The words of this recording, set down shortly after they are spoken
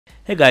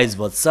Hey guys,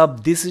 what's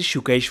up? This is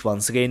Shukesh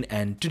once again,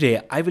 and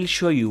today I will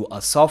show you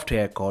a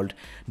software called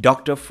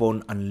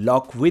Dr.fone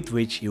Unlock, with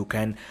which you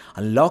can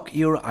unlock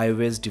your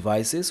iOS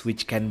devices,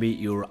 which can be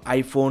your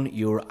iPhone,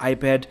 your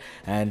iPad,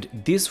 and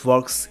this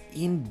works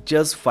in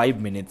just 5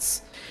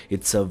 minutes.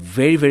 It's a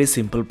very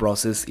simple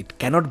process. It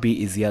cannot be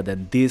easier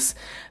than this.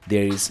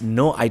 There is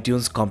no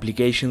iTunes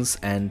complications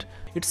and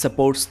it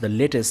supports the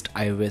latest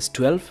iOS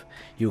 12.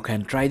 You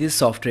can try this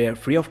software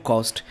free of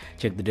cost.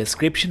 Check the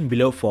description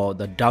below for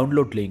the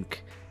download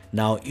link.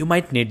 Now you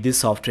might need this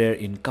software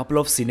in couple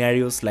of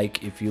scenarios,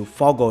 like if you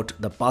forgot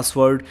the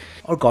password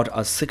or got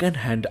a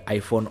second-hand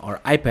iPhone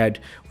or iPad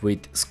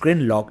with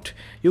screen locked.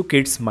 You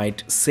kids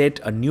might set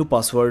a new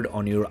password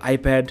on your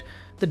iPad.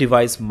 The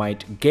device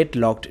might get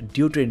locked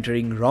due to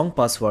entering wrong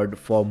password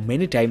for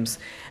many times,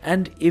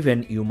 and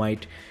even you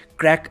might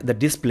crack the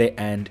display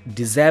and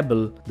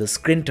disable the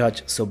screen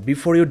touch. So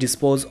before you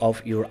dispose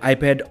of your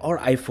iPad or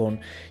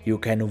iPhone, you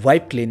can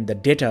wipe clean the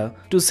data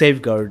to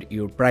safeguard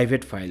your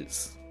private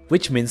files.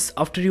 Which means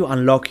after you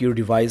unlock your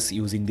device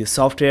using this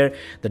software,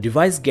 the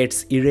device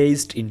gets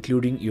erased,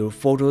 including your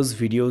photos,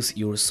 videos,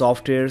 your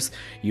softwares,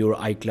 your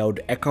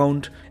iCloud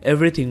account.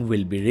 Everything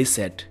will be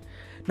reset.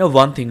 Now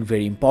one thing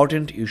very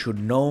important you should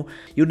know,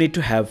 you need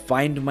to have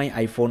Find My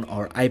iPhone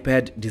or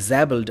iPad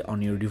disabled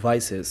on your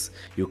devices.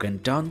 You can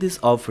turn this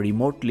off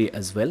remotely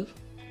as well.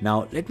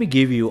 Now let me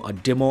give you a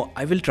demo.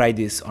 I will try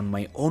this on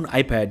my own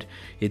iPad.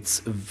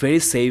 It's very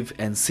safe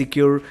and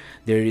secure.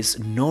 There is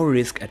no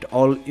risk at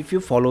all if you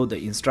follow the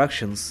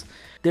instructions.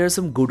 There are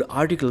some good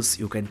articles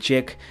you can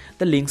check.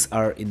 The links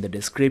are in the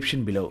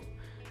description below.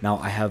 Now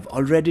I have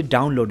already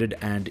downloaded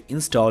and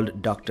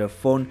installed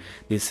Dr.fone.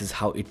 This is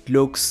how it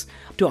looks.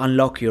 To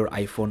unlock your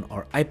iPhone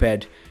or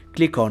iPad,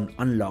 click on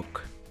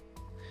Unlock.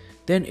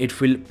 Then it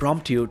will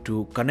prompt you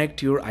to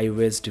connect your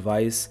iOS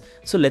device.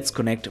 So let's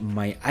connect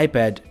my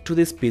iPad to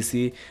this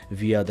PC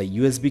via the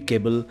USB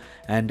cable.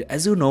 And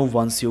as you know,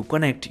 once you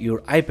connect your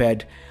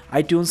iPad,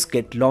 iTunes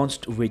get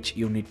launched, which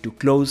you need to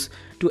close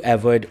to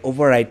avoid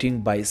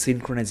overwriting by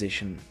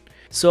synchronization.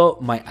 So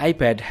my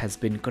iPad has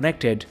been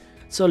connected.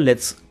 So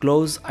let's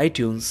close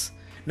iTunes.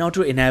 Now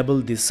to enable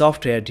this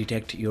software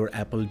detect your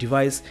Apple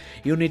device,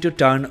 you need to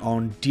turn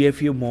on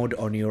DFU mode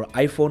on your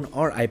iPhone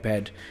or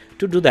iPad.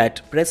 To do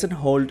that, press and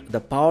hold the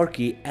power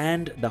key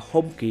and the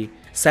home key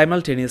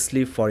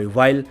simultaneously for a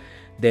while.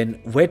 Then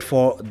wait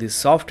for this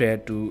software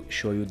to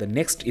show you the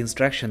next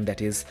instruction,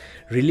 that is,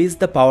 release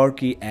the power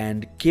key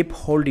and keep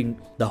holding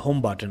the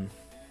home button.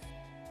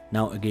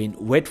 Now again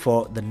wait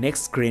for the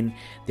next screen.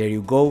 There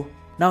you go.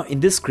 Now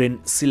in this screen,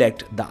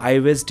 select the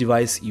iOS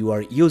device you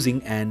are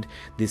using, and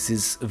this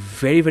is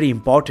very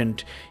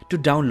important. To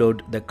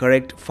download the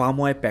correct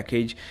firmware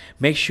package,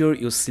 make sure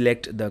you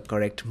select the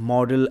correct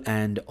model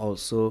and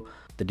also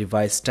the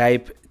device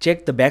type.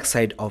 Check the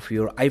backside of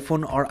your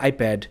iPhone or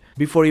iPad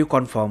before you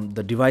confirm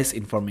the device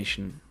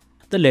information.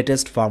 The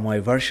latest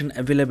firmware version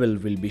available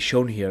will be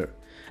shown here.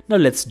 Now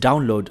let's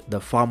download the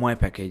firmware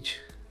package.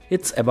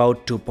 It's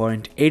about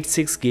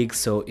 2.86 gigs,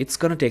 so it's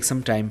gonna take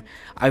some time.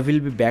 I will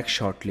be back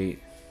shortly.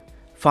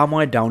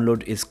 Firmware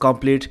download is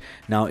complete.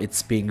 Now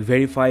it's being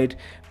verified.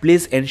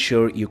 Please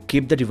ensure you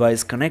keep the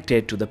device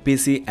connected to the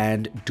PC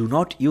and do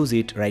not use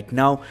it right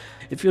now.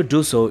 If you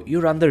do so, you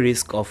run the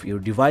risk of your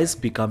device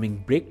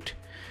becoming bricked.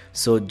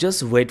 So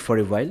just wait for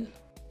a while.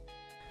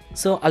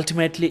 So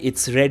ultimately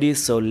it's ready,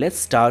 so let's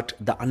start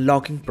the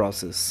unlocking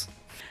process.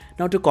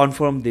 Now to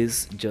confirm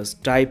this,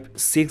 just type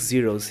 6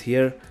 zeros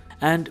here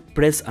and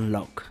press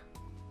unlock.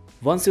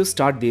 Once you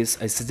start this,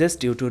 I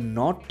suggest you to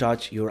not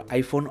touch your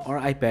iPhone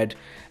or iPad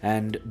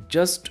and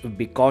just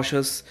be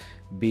cautious,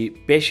 be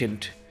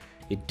patient.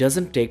 It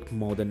doesn't take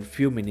more than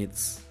few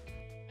minutes.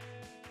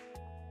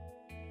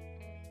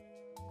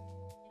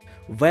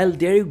 Well,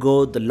 there you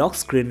go, the lock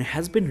screen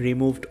has been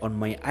removed on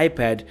my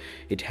iPad.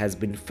 It has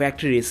been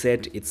factory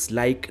reset. It's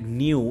like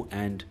new,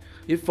 and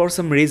if for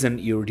some reason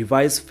your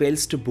device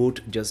fails to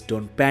boot, just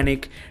don't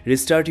panic.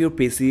 Restart your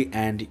PC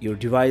and your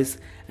device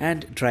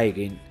and try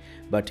again.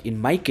 But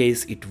in my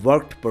case, it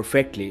worked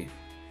perfectly.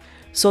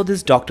 So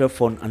this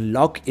Dr.fone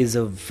Unlock is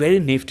a very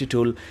nifty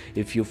tool.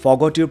 If you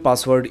forgot your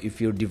password,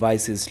 if your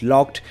device is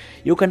locked,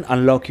 you can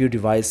unlock your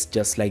device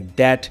just like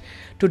that.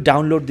 To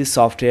download this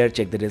software,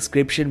 check the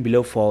description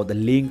below for the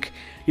link.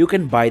 You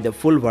can buy the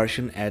full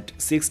version at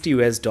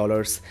 $60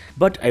 US,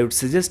 but I would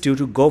suggest you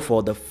to go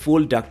for the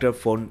full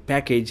Dr.fone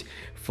package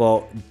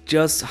for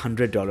just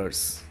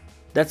 $100.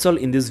 That's all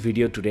in this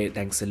video today.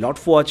 Thanks a lot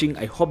for watching.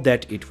 I hope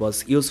that it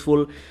was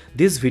useful.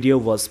 This video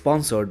was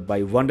sponsored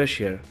by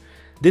Wondershare.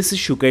 This is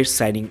Shukesh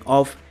signing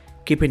off.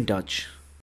 Keep in touch.